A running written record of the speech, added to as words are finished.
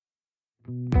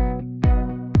Welcome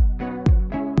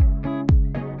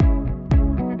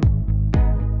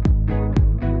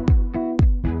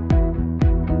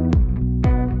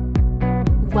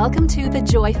to The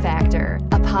Joy Factor,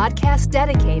 a podcast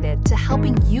dedicated to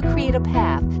helping you create a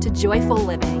path to joyful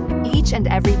living each and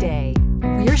every day.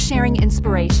 We're sharing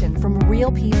inspiration from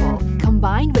real people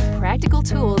combined with practical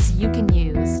tools you can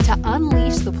use to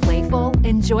unleash the playful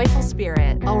and joyful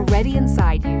spirit already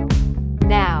inside you.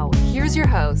 Now, here's your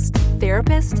host,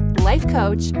 therapist, life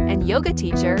coach, and yoga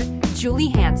teacher, Julie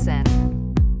Hansen.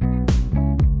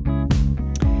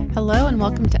 Hello and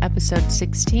welcome to episode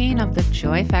 16 of the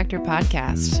Joy Factor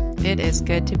podcast. It is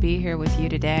good to be here with you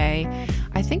today.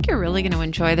 I think you're really going to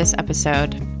enjoy this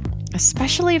episode,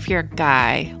 especially if you're a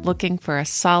guy looking for a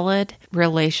solid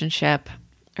relationship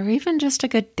or even just a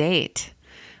good date.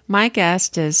 My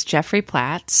guest is Jeffrey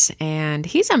Platts, and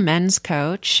he's a men's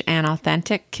coach and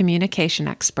authentic communication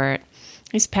expert.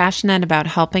 He's passionate about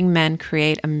helping men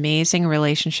create amazing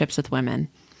relationships with women.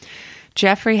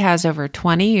 Jeffrey has over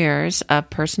 20 years of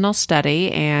personal study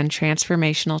and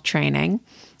transformational training,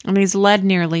 and he's led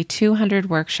nearly 200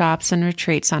 workshops and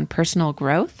retreats on personal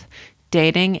growth,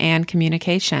 dating, and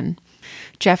communication.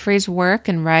 Jeffrey's work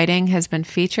and writing has been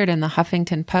featured in the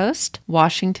Huffington Post,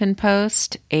 Washington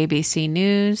Post, ABC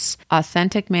News,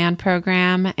 Authentic Man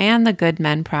Program, and the Good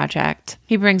Men Project.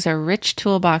 He brings a rich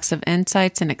toolbox of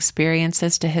insights and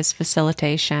experiences to his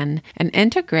facilitation and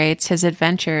integrates his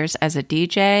adventures as a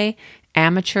DJ,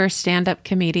 amateur stand-up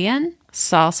comedian,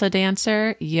 salsa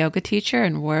dancer, yoga teacher,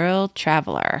 and world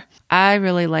traveler. I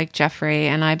really like Jeffrey,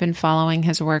 and I've been following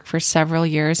his work for several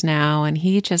years now, and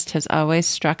he just has always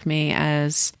struck me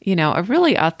as, a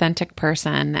really authentic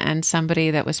person and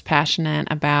somebody that was passionate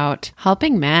about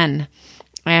helping men,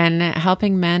 and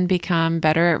helping men become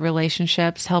better at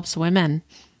relationships helps women.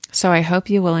 So I hope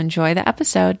you will enjoy the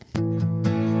episode.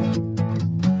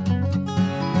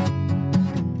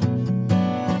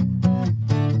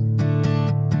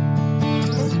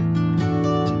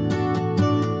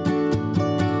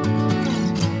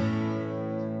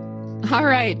 All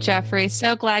right, Jeffrey,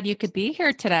 so glad you could be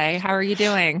here today. How are you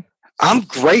doing? I'm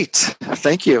great.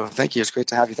 Thank you. It's great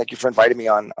to have you. Thank you for inviting me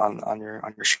on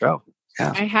your show.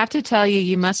 Yeah. I have to tell you,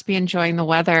 you must be enjoying the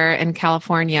weather in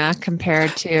California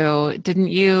compared to, didn't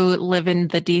you live in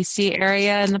the DC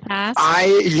area in the past?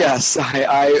 Yes.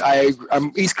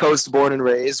 I'm East Coast born and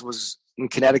raised, was in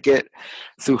Connecticut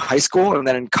through high school. And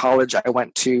then in college, I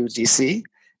went to DC,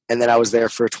 and then I was there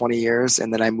for 20 years.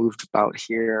 And then I moved about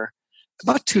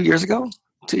 2 years ago.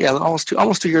 Almost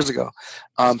 2 years ago,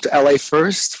 to LA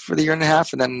first for the year and a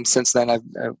half, and then since then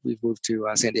we've moved to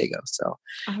San Diego. So,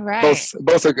 all right,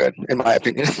 both are good in my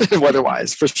opinion,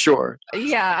 weather-wise for sure.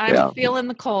 Yeah, I'm feeling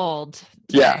the cold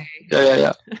today.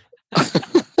 Yeah.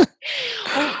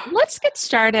 Well, let's get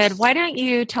started. Why don't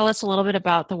you tell us a little bit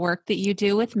about the work that you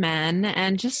do with men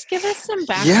and just give us some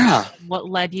background on what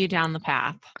led you down the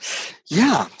path?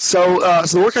 Yeah. So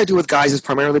the work I do with guys is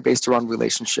primarily based around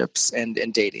relationships and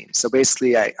dating. So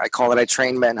basically I call it, I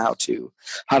train men how to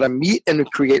meet and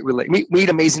meet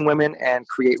amazing women and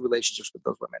create relationships with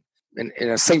those women in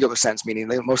a singular sense, meaning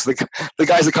most of the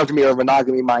guys that come to me are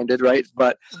monogamy minded, right?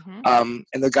 But, and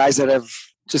the guys that have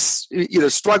just either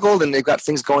struggled and they've got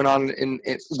things going on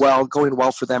going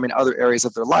well for them in other areas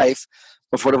of their life,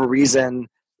 but for whatever reason,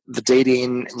 the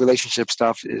dating relationship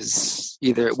stuff is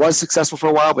either it was successful for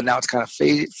a while, but now it's kind of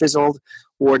fizzled,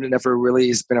 or it never really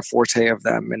has been a forte of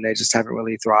them, and they just haven't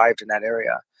really thrived in that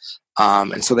area.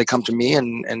 And so they come to me,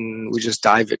 and we just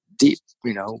dive it deep.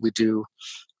 We do,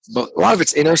 but a lot of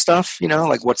it's inner stuff.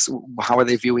 Like how do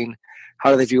they view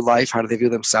life? How do they view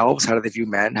themselves? How do they view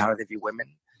men? How do they view women?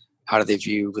 How do they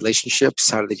view relationships?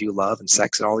 How do they view love and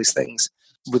sex and all these things?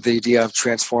 With the idea of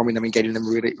transforming them and getting them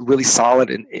really, really solid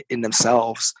in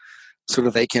themselves, so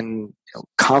that they can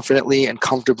confidently and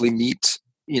comfortably meet,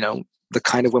 the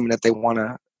kind of women that they want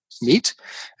to meet,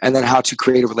 and then how to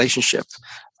create a relationship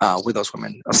with those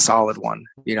women, a solid one.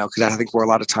 Because I think where a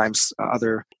lot of times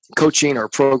other coaching or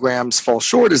programs fall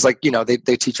short is they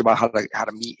teach about how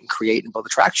to meet and create and build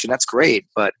attraction. That's great,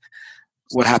 but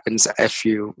what happens if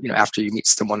after you meet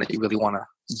someone that you really want to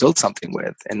build something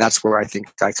with? And that's where I think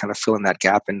I kind of fill in that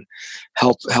gap and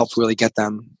help really get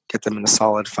them in a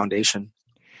solid foundation.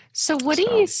 So what do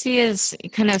you see as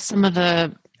kind of some of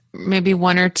the, maybe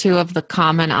one or two of the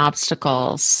common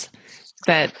obstacles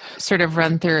that sort of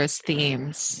run through as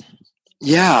themes?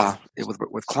 Yeah,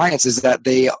 with clients is that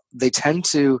they tend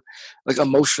to, like,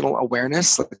 emotional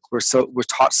awareness. Like we're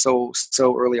taught so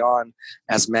early on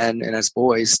as men and as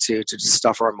boys to just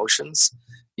stuff our emotions.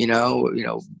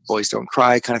 Boys don't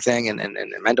cry kind of thing, and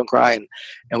men don't cry,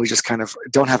 and we just kind of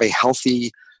don't have a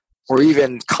healthy or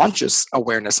even conscious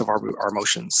awareness of our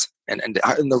emotions and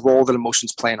the role that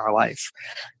emotions play in our life,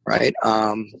 right?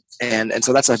 And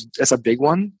so that's a big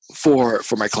one for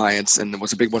my clients, and it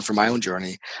was a big one for my own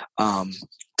journey,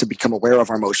 to become aware of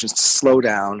our emotions, to slow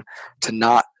down, to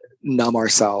not numb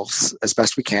ourselves as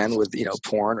best we can with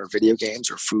porn or video games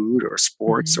or food or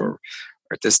sports or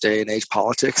at this day and age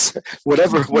politics,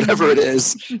 whatever it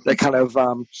is that kind of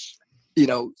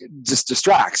just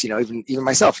distracts. Even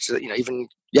myself. Even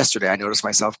yesterday, I noticed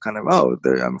myself kind of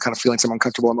I'm kind of feeling some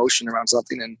uncomfortable emotion around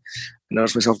something, and I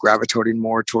noticed myself gravitating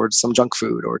more towards some junk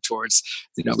food or towards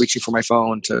reaching for my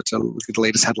phone to look at the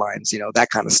latest headlines. That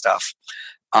kind of stuff.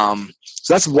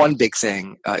 So that's one big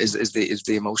thing, is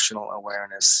the emotional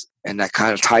awareness, and that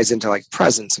kind of ties into like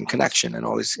presence and connection and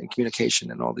all these, and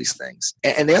communication and all these things.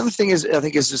 And the other thing is, I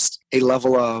think, is just a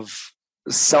level of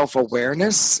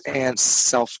self-awareness and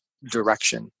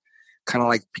self-direction, kind of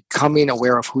like becoming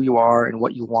aware of who you are and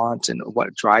what you want and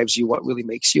what drives you, what really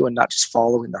makes you, and not just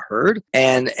following the herd.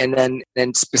 And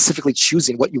then specifically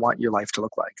choosing what you want your life to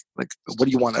look like. Like, what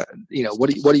do you want to, what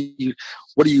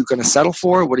are you going to settle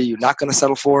for? What are you not going to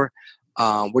settle for?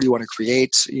 What do you want to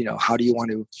create? How do you want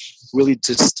to really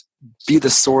just be the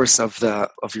source of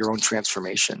your own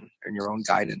transformation and your own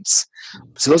guidance?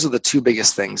 So those are the two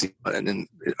biggest things, and then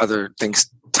other things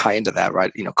tie into that,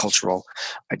 right? Cultural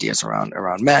ideas around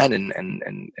men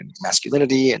and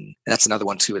masculinity, and that's another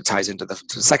one too. It ties into the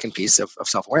second piece of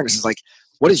self-awareness. Is like,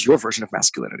 what is your version of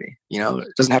masculinity?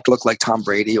 It doesn't have to look like Tom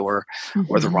Brady or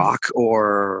The Rock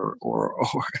or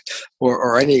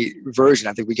any version.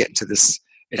 I think we get into this.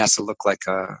 It has to look like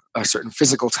a certain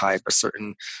physical type, a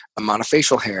certain amount of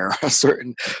facial hair, a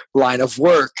certain line of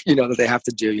work, that they have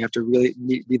to do. You have to really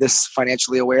be this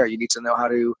financially aware. You need to know how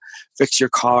to fix your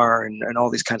car and all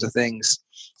these kinds of things,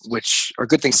 which are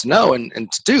good things to know and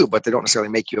to do, but they don't necessarily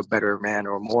make you a better man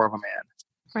or more of a man.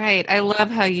 Right. I love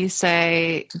how you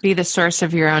say be the source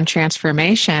of your own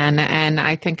transformation. And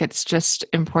I think it's just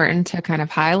important to kind of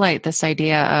highlight this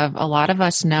idea of a lot of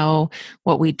us know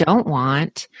what we don't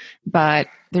want, but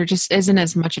there just isn't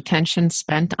as much attention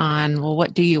spent on, well,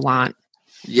 what do you want?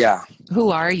 Yeah. Who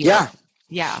are you? Yeah.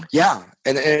 Yeah. Yeah.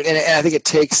 And I think it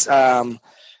takes, the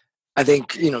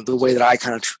way that I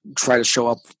kind of try to show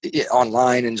up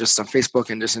online and just on Facebook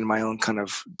and just in my own kind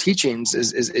of teachings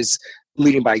is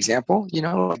leading by example,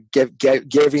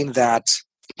 giving that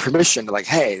permission to, like,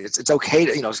 hey, it's okay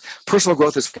to, personal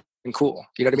growth is cool.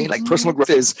 You know what I mean? Like, personal growth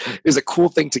is a cool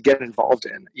thing to get involved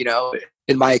in.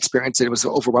 In my experience, it was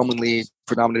overwhelmingly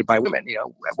predominated by women,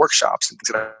 at workshops and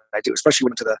things that I do, especially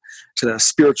when to the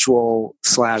spiritual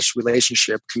 /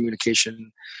 relationship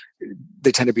communication.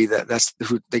 They tend to be that's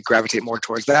who they gravitate more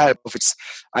towards that.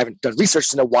 I haven't done research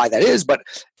to know why that is, but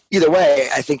either way,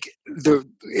 I think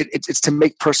it's to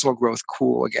make personal growth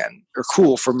cool again, or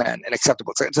cool for men and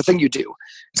acceptable. It's a thing you do.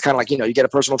 It's kind of like, you get a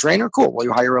personal trainer, cool. Well,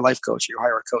 you hire a life coach, you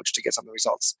hire a coach to get some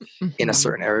results in a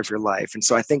certain area of your life. And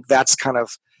so I think that's kind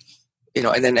of,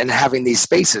 and having these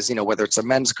spaces, whether it's a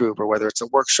men's group or whether it's a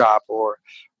workshop or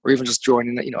even just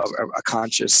joining, a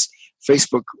conscious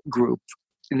Facebook group,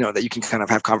 that you can kind of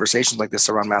have conversations like this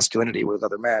around masculinity with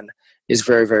other men is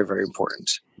very, very, very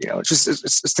important.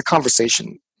 It's the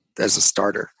conversation as a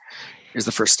starter is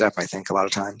the first step, I think, a lot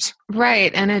of times.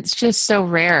 Right. And it's just so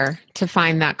rare to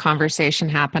find that conversation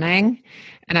happening.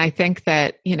 And I think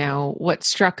that, what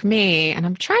struck me, and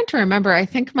I'm trying to remember, I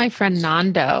think my friend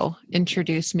Nando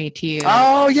introduced me to you.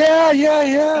 Oh, yeah.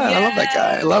 I love that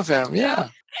guy. I love him. Yeah.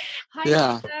 Hi,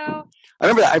 yeah. Nando.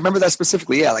 I remember that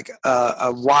specifically. Yeah. Like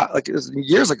a while, like it was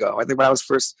years ago. I think when I was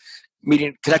first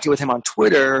connecting with him on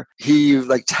Twitter, he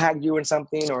like tagged you in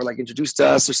something or like introduced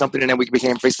us or something, and then we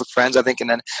became Facebook friends, I think.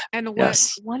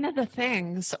 One of the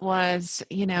things was,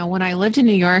 when I lived in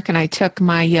New York and I took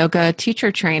my yoga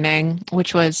teacher training,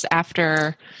 which was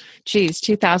after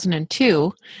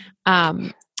 2002,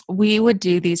 we would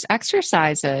do these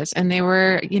exercises, and they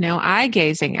were, eye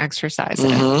gazing exercises.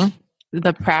 Mm-hmm.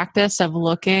 The practice of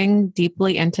looking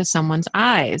deeply into someone's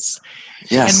eyes.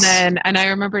 Yes. And I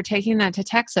remember taking that to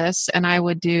Texas, and I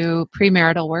would do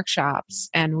premarital workshops,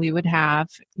 and we would have,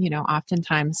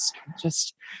 oftentimes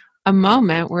just a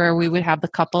moment where we would have the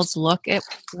couples look at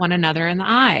one another in the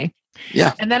eye.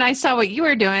 Yeah. And then I saw what you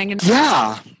were doing. And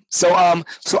yeah. So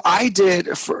I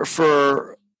did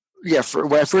for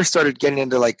when I first started getting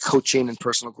into like coaching and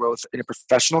personal growth in a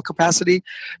professional capacity,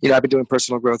 I've been doing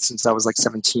personal growth since I was like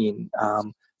 17.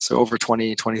 So over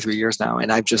 23 years now.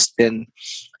 And I've just been,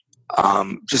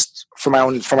 just for my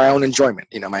own enjoyment,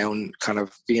 my own kind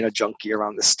of being a junkie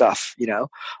around this stuff,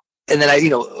 and then I,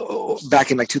 back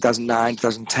in like 2009,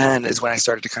 2010 is when I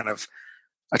started to kind of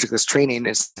I took this training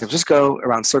in San Francisco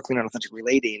around circling and authentic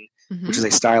relating, which is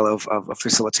a style of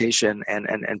facilitation.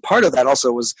 And part of that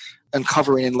also was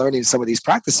uncovering and learning some of these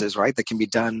practices, right, that can be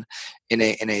done in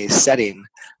a setting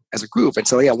as a group. And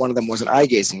so, yeah, one of them was an eye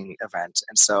gazing event.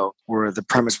 And so where the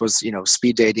premise was,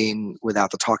 speed dating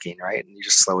without the talking, right? And you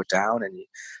just slow it down.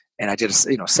 And I did,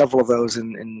 several of those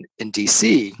in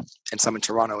DC and some in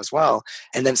Toronto as well.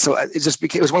 And then, so it just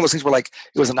became, it was one of those things where like,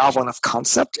 it was a novel enough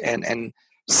concept and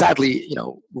sadly,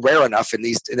 rare enough in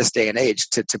this day and age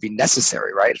to be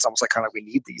necessary, right? It's almost like kind of we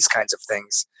need these kinds of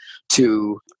things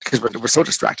because we're so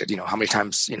distracted. How many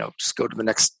times, just go to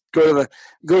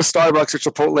Starbucks or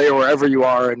Chipotle or wherever you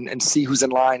are and see who's in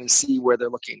line and see where they're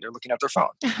looking. They're looking at their phone,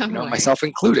 Right. Myself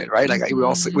included, right? Like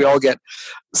we all get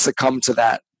succumb to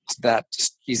that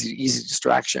just easy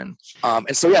distraction.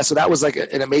 And so that was like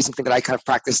an amazing thing that I kind of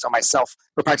practiced myself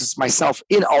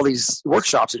in all these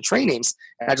workshops and trainings.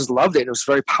 And I just loved it. It was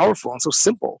very powerful and so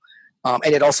simple. And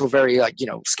it also very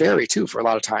scary too, for a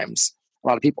lot of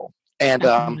people. And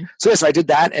so I did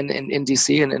that in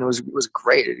DC and it was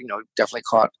great. It, definitely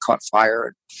caught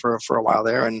fire for a while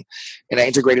there. And I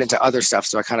integrated into other stuff.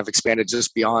 So I kind of expanded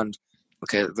just beyond,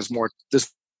 okay, there's more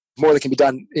that can be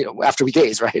done, after we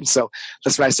gaze, right? And so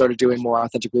that's when I started doing more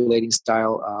authentic relating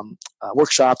style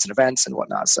workshops and events and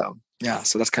whatnot. So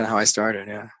so that's kind of how I started.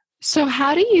 Yeah. So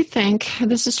how do you think,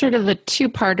 this is sort of a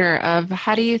two-parter of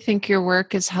how do you think your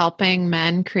work is helping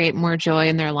men create more joy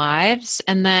in their lives?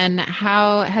 And then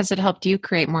how has it helped you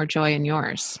create more joy in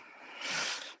yours?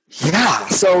 Yeah.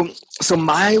 So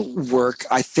my work,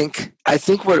 I think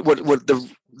what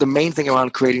the main thing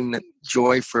around creating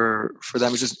joy for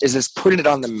them is just putting it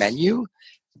on the menu,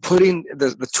 putting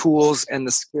the tools and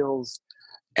the skills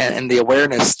and the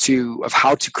awareness of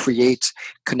how to create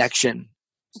connection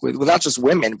with not just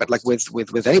women, but like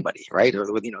with anybody, right?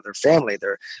 Or with their family.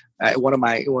 One of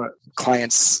my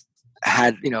clients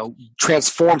had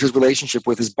transformed his relationship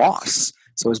with his boss.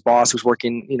 So his boss was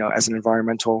working as in an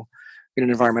environmental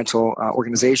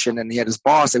organization, and he had his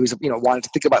boss that was wanted to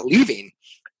think about leaving.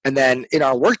 And then in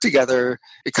our work together,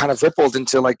 it kind of rippled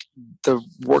into like the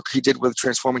work he did with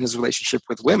transforming his relationship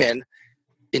with women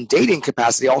in dating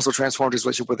capacity, also transformed his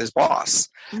relationship with his boss.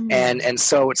 Mm-hmm. And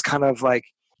so it's kind of like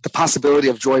the possibility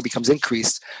of joy becomes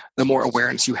increased the more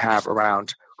awareness you have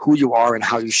around who you are and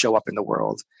how you show up in the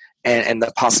world and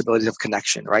the possibilities of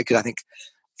connection, right? Because I think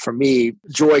for me,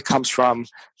 joy comes from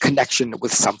connection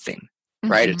with something.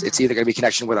 Right? Mm-hmm. It's either going to be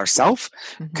connection with ourselves,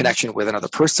 connection with another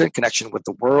person, connection with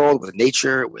the world, with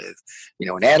nature, with,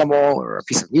 an animal or a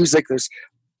piece of music.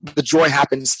 The joy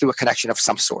happens through a connection of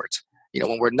some sort.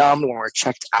 When we're numb, when we're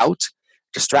checked out,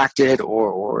 distracted,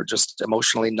 or just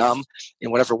emotionally numb in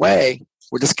whatever way,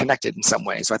 we're disconnected in some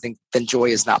way. So I think then joy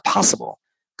is not possible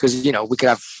because, we could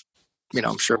have,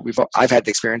 I'm sure I've had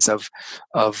the experience of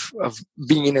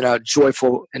being in a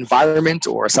joyful environment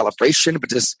or a celebration, but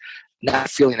just not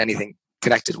feeling anything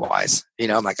connected wise.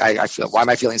 I'm like, I feel, why am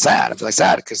I feeling sad? I'm feeling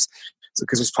sad because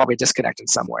there's probably a disconnect in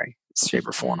some way, shape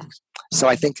or form. So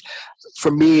I think for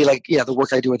me, like, the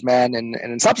work I do with men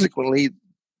and subsequently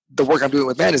the work I'm doing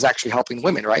with men is actually helping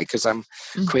women, right? Because I'm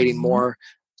creating more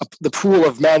the pool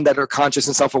of men that are conscious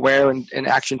and self-aware and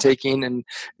action taking and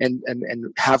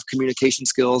have communication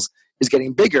skills is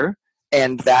getting bigger.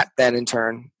 And that then in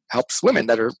turn helps women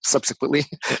that are subsequently,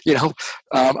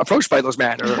 approached by those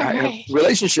men or have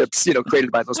relationships,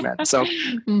 created by those men. So,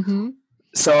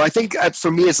 so I think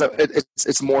for me,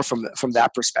 it's more from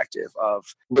that perspective of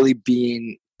really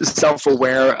being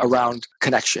self-aware around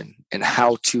connection and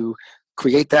how to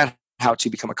create that, how to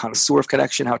become a connoisseur of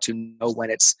connection, how to know when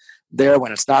it's there,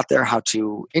 when it's not there, how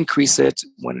to increase it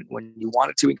when you want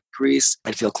it to increase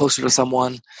and feel closer to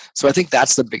someone. So I think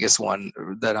that's the biggest one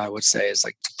that I would say is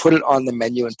like to put it on the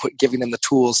menu and giving them the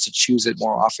tools to choose it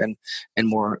more often and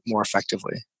more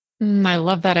effectively. I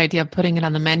love that idea of putting it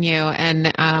on the menu.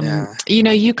 And,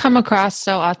 you come across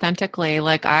so authentically.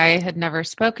 Like I had never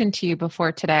spoken to you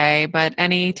before today, but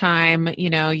anytime,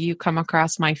 you come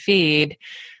across my feed,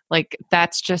 like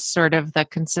that's just sort of the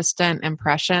consistent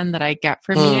impression that I get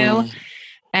from you.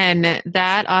 And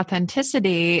that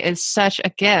authenticity is such a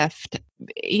gift,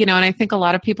 and I think a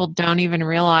lot of people don't even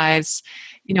realize,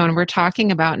 when we're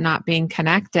talking about not being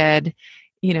connected,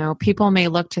 people may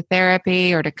look to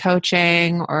therapy or to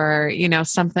coaching or,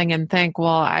 something and think, well,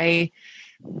 I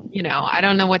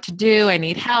don't know what to do. I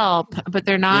need help, but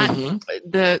they're not.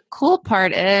 The cool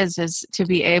part is to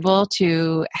be able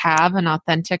to have an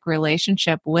authentic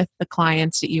relationship with the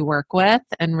clients that you work with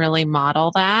and really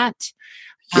model that.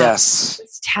 Yes.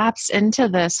 It taps into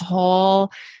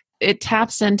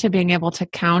being able to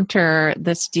counter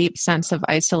this deep sense of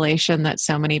isolation that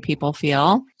so many people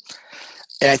feel.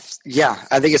 And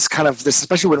I think it's kind of this,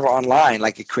 especially when we're online,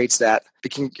 like it creates that,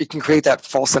 it can create that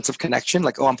false sense of connection.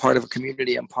 Like, oh, I'm part of a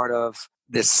community. I'm part of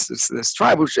this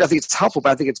tribe, which I think it's helpful,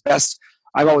 but I think it's best.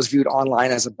 I've always viewed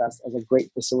online as a great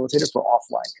facilitator for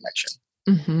offline connection.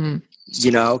 Mm-hmm.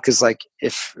 You know, because like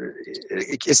if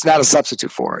it's not a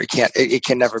substitute for it, it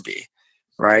can never be.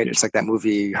 Right. It's like that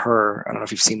movie, Her. I don't know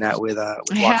if you've seen that with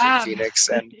Joaquin Phoenix.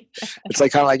 And it's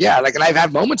like kind of like, and I've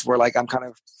had moments where like I'm kind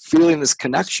of feeling this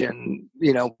connection,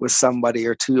 you know, with somebody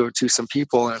or to some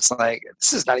people. And it's like,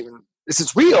 this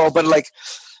is real, but like,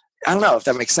 I don't know if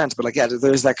that makes sense. But like,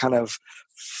 there's that kind of,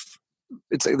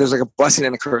 there's like a blessing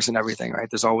and a curse in everything, right?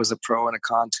 There's always a pro and a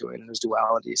con to it, and there's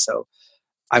duality. So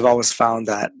I've always found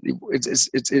that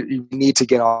you need to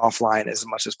get offline as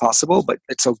much as possible, but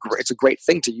it's a great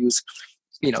thing to use.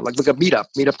 You know, like look at Meetup.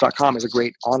 Meetup.com is a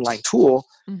great online tool,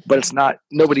 but it's not,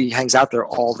 nobody hangs out there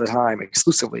all the time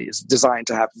exclusively. It's designed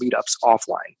to have meetups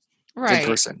offline, in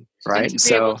person, right? And to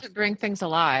be able to bring things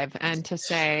alive and to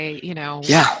say, you know,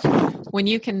 when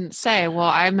you can say, well,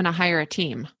 I'm going to hire a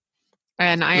team.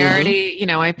 And I already, you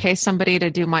know, I pay somebody to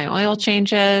do my oil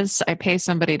changes. I pay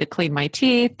somebody to clean my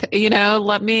teeth. You know,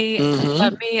 let me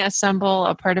assemble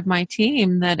a part of my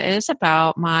team that is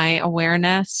about my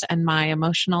awareness and my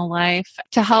emotional life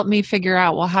to help me figure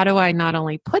out, well, how do I not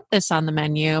only put this on the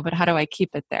menu, but how do I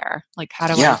keep it there? Like, how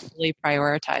do I really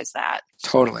prioritize that?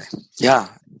 Totally. Yeah.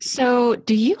 So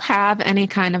do you have any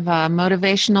kind of a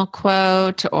motivational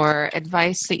quote or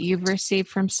advice that you've received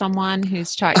from someone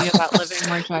who's taught you about living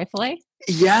more joyfully?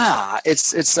 Yeah,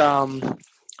 it's well,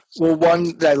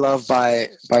 one that I love by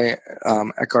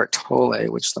Eckhart Tolle,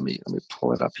 which let me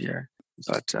pull it up here.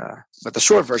 But the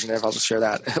short version of it, I'll just share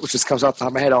that, which just comes off the top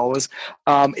of my head always,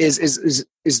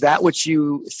 is that what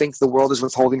you think the world is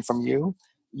withholding from you,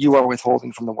 you are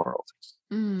withholding from the world.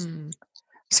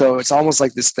 So it's almost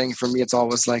like this thing for me. It's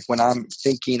always like when I'm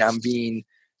thinking I'm being,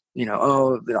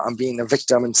 I'm being a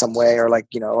victim in some way, or like,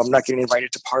 I'm not getting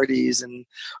invited to parties and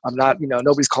I'm not,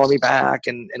 nobody's calling me back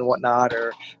and whatnot,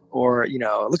 or,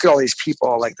 look at all these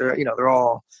people, like they're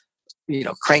all,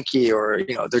 cranky, or,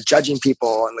 they're judging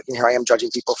people, and like, here I am judging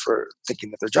people for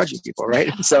thinking that they're judging people.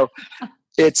 Right. And so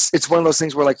it's one of those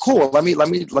things where like, cool, let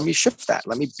me shift that.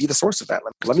 Let me be the source of that.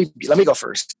 Let me go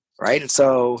first. Right. And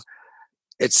so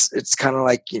it's kind of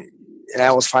like, and I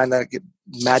always find that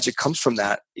magic comes from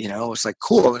that. It's like,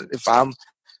 cool, if I'm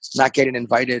not getting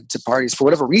invited to parties for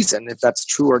whatever reason, if that's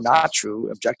true or not true,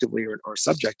 objectively or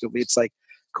subjectively, it's like,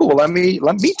 cool, well, let me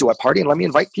do a party and let me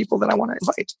invite people that I want to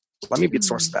invite. Let me be the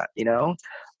source of that.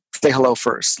 Say hello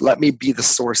first. Let me be the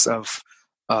source of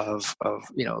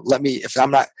let me, if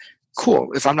I'm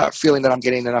not feeling that I'm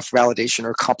getting enough validation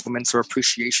or compliments or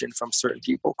appreciation from certain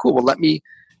people, cool, well,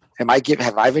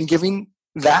 have I been giving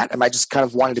that? Am I just kind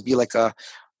of wanting to be like a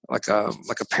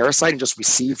parasite and just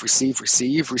receive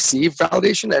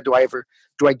validation? Or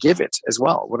do I give it as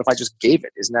well? What if I just gave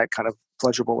it? Isn't that kind of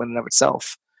pleasurable in and of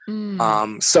itself?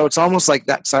 So it's almost like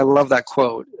that. So I love that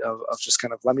quote of just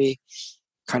kind of, let me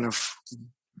kind of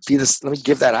be this, let me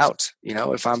give that out.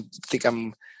 If think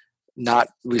I'm not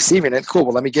receiving it, cool,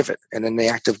 well, let me give it. And in the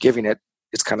act of giving it,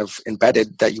 it's kind of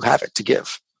embedded that you have it to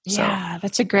give. Yeah,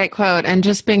 that's a great quote. And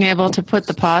just being able to put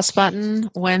the pause button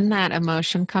when that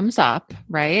emotion comes up,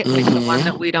 right? Like the one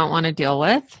that we don't want to deal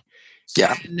with.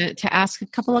 Yeah. And to ask a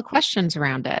couple of questions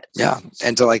around it. Yeah.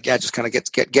 And to just kind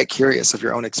of get curious of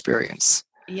your own experience.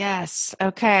 Yes.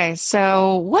 Okay.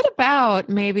 So what about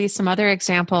maybe some other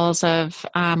examples of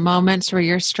moments where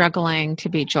you're struggling to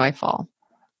be joyful?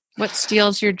 What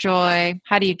steals your joy?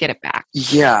 How do you get it back?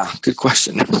 Yeah, good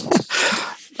question.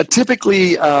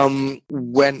 Typically,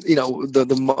 when,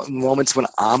 the moments when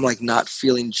I'm like not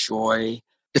feeling joy,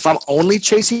 if I'm only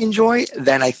chasing joy,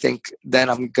 then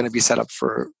I'm going to be set up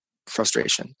for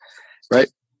frustration, right?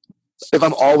 If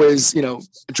I'm always,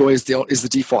 joy is the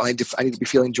default. I need to be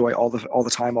feeling joy all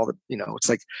the time. It's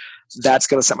like that's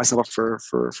going to set myself up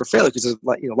for failure, because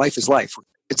life is life.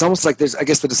 It's almost like I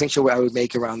guess the distinction I would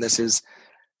make around this is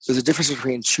there's a difference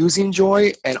between choosing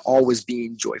joy and always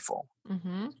being joyful.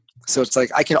 Mm-hmm. So it's like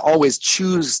I can always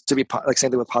choose to be like same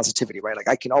thing with positivity, right? Like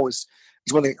I can always.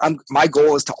 It's one thing. My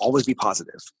goal is to always be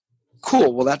positive.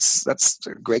 Cool. Well, that's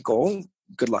a great goal.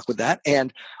 Good luck with that.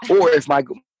 Or if my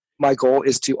goal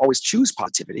is to always choose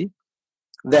positivity,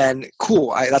 then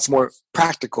cool. That's more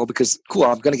practical, because cool,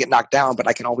 I'm going to get knocked down, but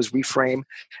I can always reframe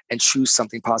and choose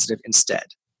something positive instead.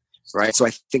 right? So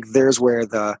I think there's where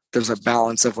there's a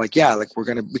balance of like, yeah, like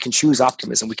we can choose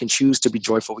optimism, we can choose to be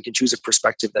joyful, we can choose a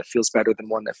perspective that feels better than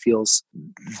one that feels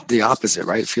the opposite,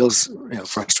 right? It feels,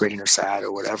 frustrating or sad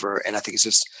or whatever. And I think it's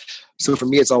just, so for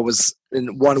me, it's always,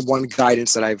 and one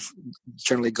guidance that I've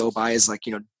generally go by is like,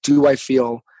 do I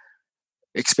feel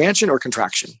expansion or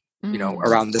contraction?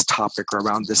 Around this topic or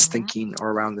around this thinking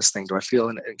or around this thing? Do I feel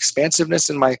an expansiveness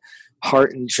in my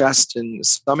heart and chest and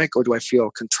stomach, or do I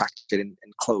feel contracted and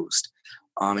closed?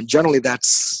 And generally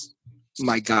that's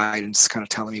my guidance kind of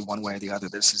telling me one way or the other.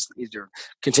 This is either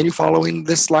continue following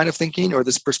this line of thinking or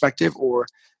this perspective, or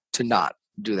to not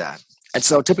do that. And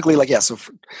so typically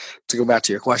to go back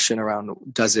to your question around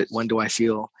when do I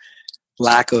feel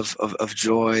lack of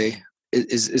joy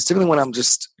is typically when I'm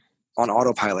just on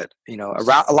autopilot.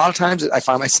 Around a lot of times I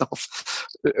find myself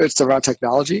it's around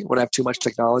technology, when I have too much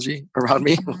technology around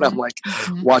me, when I'm like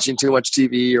watching too much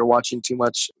TV or watching too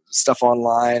much stuff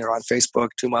online or on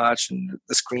Facebook too much, and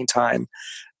the screen time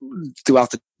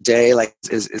throughout the day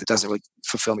it doesn't really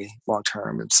fulfill me long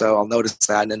term. And so I'll notice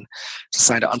that and then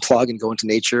decide to unplug and go into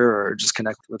nature or just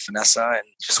connect with Vanessa. And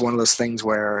just one of those things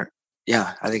where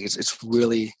I think it's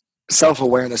really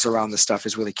self-awareness around this stuff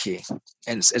is really key.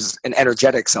 And it's an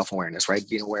energetic self-awareness, right?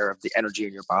 Being aware of the energy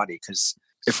in your body. Because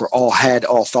if we're all head,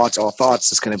 all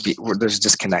thoughts, it's going to be, there's a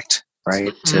disconnect,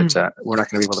 right? We're not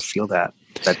going to be able to feel that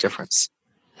difference.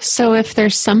 So if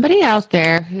there's somebody out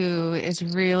there who is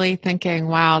really thinking,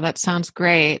 wow, that sounds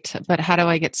great, but how do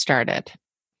I get started?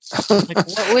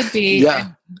 What would be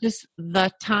just the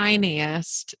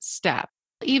tiniest step?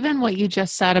 Even what you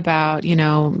just said about,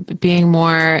 being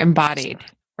more embodied,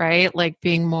 right? Like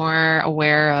being more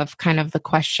aware of kind of the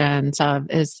questions of,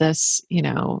 is this,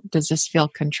 does this feel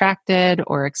contracted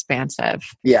or expansive?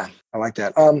 Yeah, I like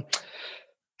that.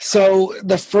 So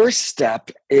the first step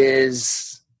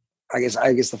is, I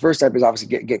guess the first step is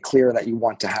obviously get clear that you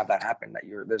want to have that happen, that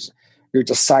you're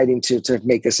deciding to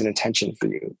make this an intention for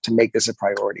you, to make this a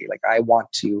priority. Like, I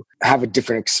want to have a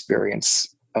different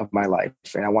experience of my life,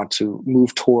 and I want to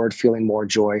move toward feeling more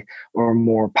joy or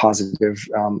more positive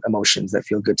emotions that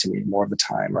feel good to me more of the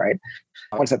time, right?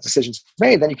 Once that decision's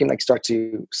made, then you can start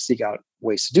to seek out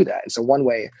ways to do that. And so one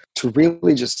way to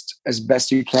really just, as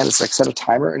best you can, is set a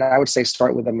timer. And I would say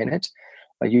start with a minute.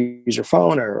 Like, you use your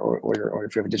phone or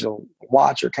if you have a digital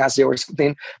watch or Casio or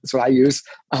something, that's what I use,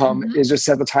 is just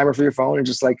set the timer for your phone and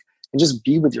just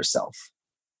be with yourself.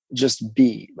 Just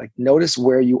be, notice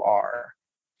where you are.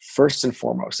 First and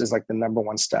foremost is the number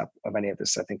one step of any of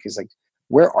this, I think, is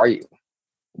where are you?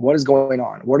 What is going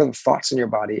on? What are the thoughts in your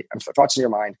body, thoughts in your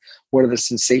mind? What are the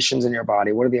sensations in your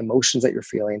body? What are the emotions that you're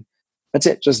feeling? That's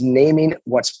it. Just naming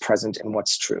what's present and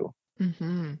what's true.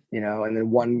 And then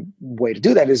one way to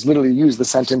do that is literally use the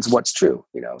sentence, what's true?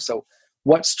 So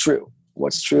what's true?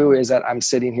 What's true is that I'm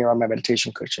sitting here on my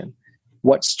meditation cushion.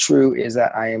 What's true is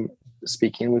that I am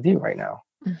speaking with you right now.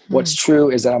 What's true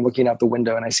is that I'm looking out the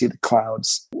window and I see the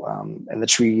clouds and the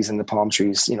trees and the palm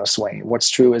trees, swaying.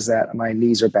 What's true is that my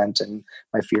knees are bent and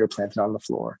my feet are planted on the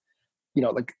floor.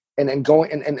 And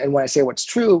when I say what's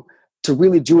true, to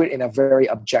really do it in a very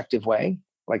objective way,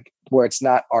 where it's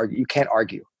not you can't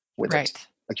argue with it.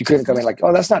 You couldn't come in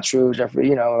oh, that's not true,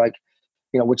 Jeffrey.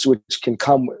 Which can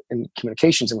come in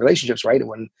communications and relationships, right?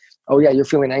 When, oh yeah, you're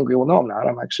feeling angry. Well, no, I'm not.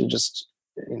 I'm actually just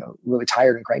really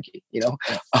tired and cranky.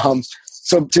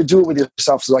 So to do it with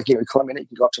yourself, so you come in, you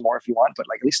can go up to more if you want, but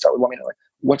at least start with 1 minute.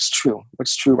 What's true?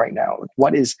 What's true right now?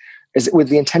 What is it, with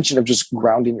the intention of just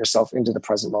grounding yourself into the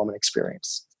present moment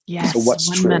experience? Yes. So what's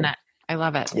 1 true? minute. I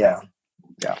love it. Yeah.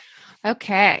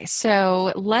 Okay,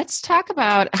 so let's talk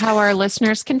about how our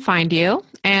listeners can find you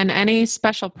and any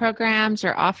special programs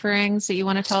or offerings that you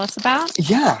want to tell us about.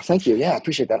 Yeah, thank you. Yeah, I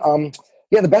appreciate that.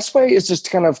 The best way is just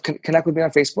to kind of connect with me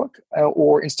on Facebook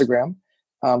or Instagram.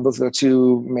 Those are the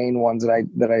two main ones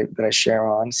that I share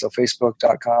on. So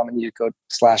Facebook.com, and you go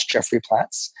 /Jeffrey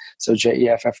Platts. So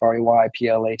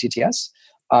JEFFREYPLATTS.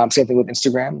 Same thing with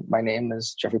Instagram. My name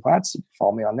is Jeffrey Platts. You can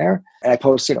follow me on there. And I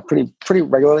post, pretty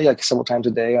regularly, several times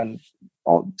a day, on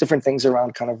all different things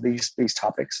around kind of these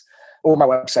topics. Or my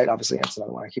website, obviously, that's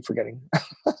another one I keep forgetting.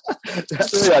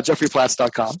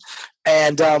 JeffreyPlatts.com.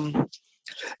 And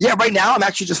right now I'm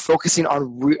actually just focusing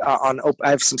on I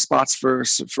have some spots for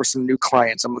some new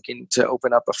clients. I'm looking to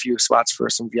open up a few spots for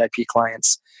some VIP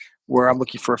clients, where I'm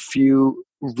looking for a few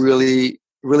really,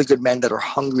 really good men that are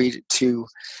hungry to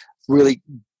really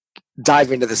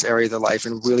dive into this area of their life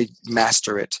and really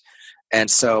master it. And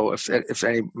so if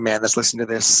any man that's listening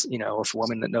to this, if a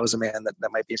woman that knows a man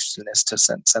that might be interested in this, to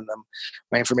send them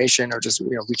my information, or just,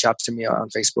 reach out to me on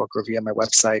Facebook or via my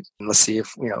website, and let's see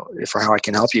if or how I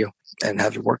can help you and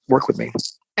have you work with me.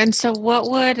 And so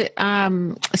what would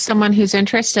someone who's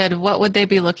interested, what would they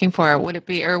be looking for? Would it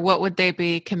be, or what would they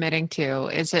be committing to?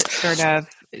 Is it sort of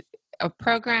a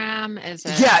program? Is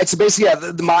it? Yeah, it's basically,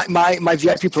 my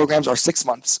VIP programs are 6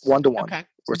 months, 1-to-1, Okay.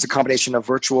 where it's a combination of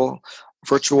virtual,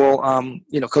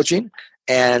 coaching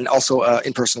and also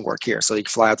in-person work here. So you can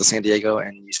fly out to San Diego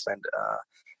and you spend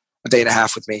a day and a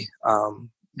half with me,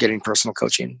 getting personal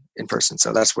coaching in person.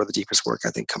 So that's where the deepest work, I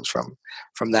think, comes from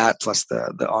that, plus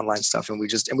the online stuff. And we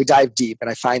dive deep. And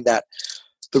I find that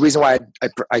the reason why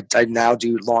I now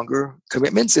do longer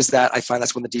commitments is that I find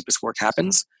that's when the deepest work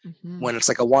happens. Mm-hmm. When it's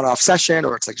like a one-off session,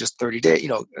 or it's like just 30 days,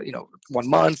 1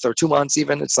 month or 2 months,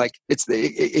 even, it's like,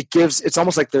 it's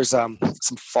almost like there's some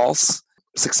false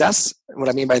success. What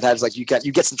I mean by that is like you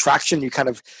get some traction, you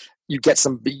get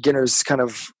some beginners kind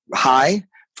of high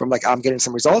from like, I'm getting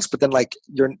some results, but then like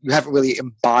you haven't really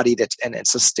embodied it and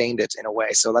sustained it in a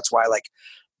way. So that's why like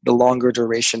the longer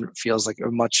duration feels like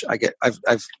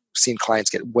I've seen clients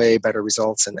get way better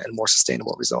results and more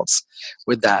sustainable results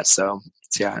with that. So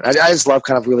yeah, I just love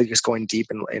kind of really just going deep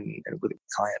in with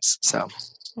clients. So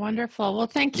wonderful. Well,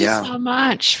 thank you so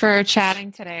much for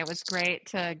chatting today. It was great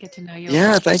to get to know you.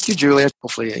 Yeah, thank you, Julia.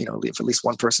 Hopefully, if at least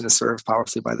one person is served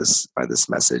powerfully by this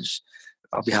message,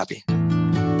 I'll be happy.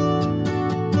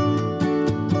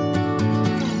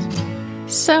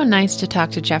 So nice to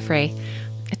talk to Jeffrey.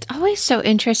 It's always so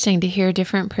interesting to hear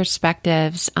different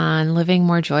perspectives on living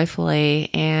more joyfully,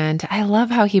 and I love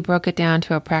how he broke it down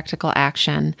to a practical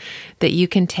action that you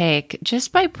can take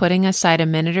just by putting aside a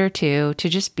minute or two to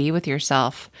just be with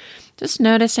yourself, just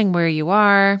noticing where you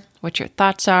are, what your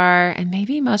thoughts are, and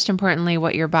maybe most importantly,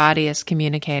 what your body is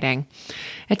communicating.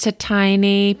 It's a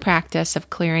tiny practice of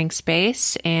clearing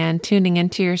space and tuning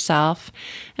into yourself,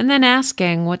 and then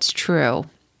asking what's true.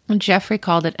 Jeffrey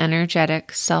called it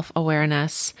energetic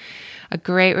self-awareness, a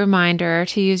great reminder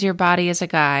to use your body as a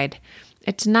guide.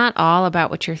 It's not all about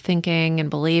what you're thinking and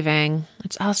believing.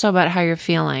 It's also about how you're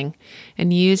feeling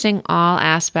and using all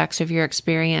aspects of your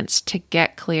experience to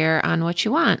get clear on what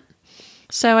you want.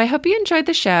 So I hope you enjoyed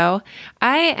the show.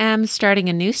 I am starting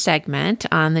a new segment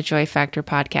on the Joy Factor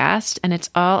podcast, and it's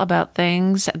all about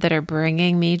things that are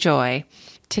bringing me joy.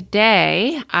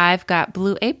 Today, I've got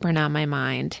Blue Apron on my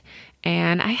mind.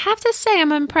 And I have to say,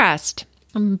 I'm impressed.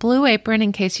 Blue Apron,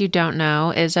 in case you don't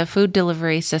know, is a food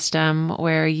delivery system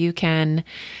where you can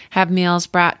have meals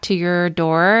brought to your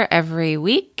door every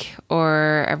week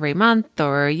or every month,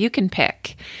 or you can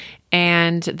pick.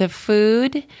 And the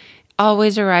food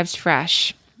always arrives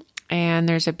fresh. And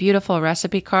there's a beautiful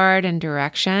recipe card and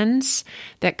directions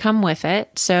that come with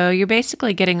it. So you're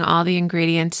basically getting all the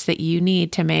ingredients that you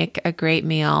need to make a great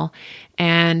meal.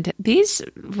 And these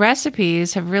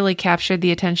recipes have really captured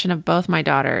the attention of both my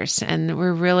daughters. And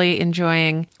we're really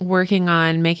enjoying working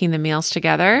on making the meals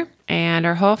together. And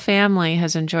our whole family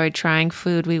has enjoyed trying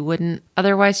food we wouldn't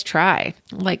otherwise try,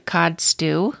 like cod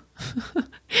stew.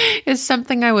 Is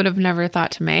something I would have never thought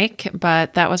to make,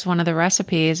 but that was one of the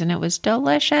recipes and it was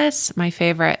delicious. My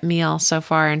favorite meal so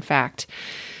far, in fact.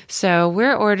 So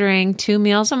we're ordering 2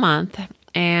 meals a month,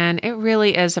 and it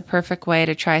really is a perfect way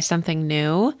to try something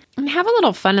new and have a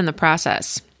little fun in the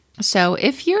process. So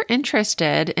if you're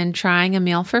interested in trying a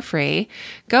meal for free,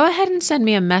 go ahead and send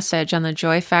me a message on the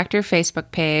Joy Factor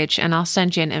Facebook page and I'll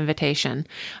send you an invitation.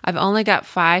 I've only got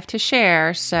 5 to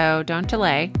share, so don't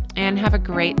delay, and have a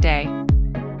great day.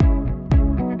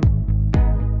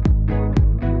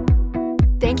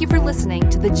 Thank you for listening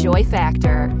to The Joy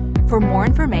Factor. For more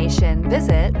information,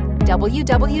 visit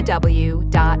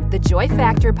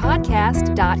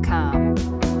www.thejoyfactorpodcast.com.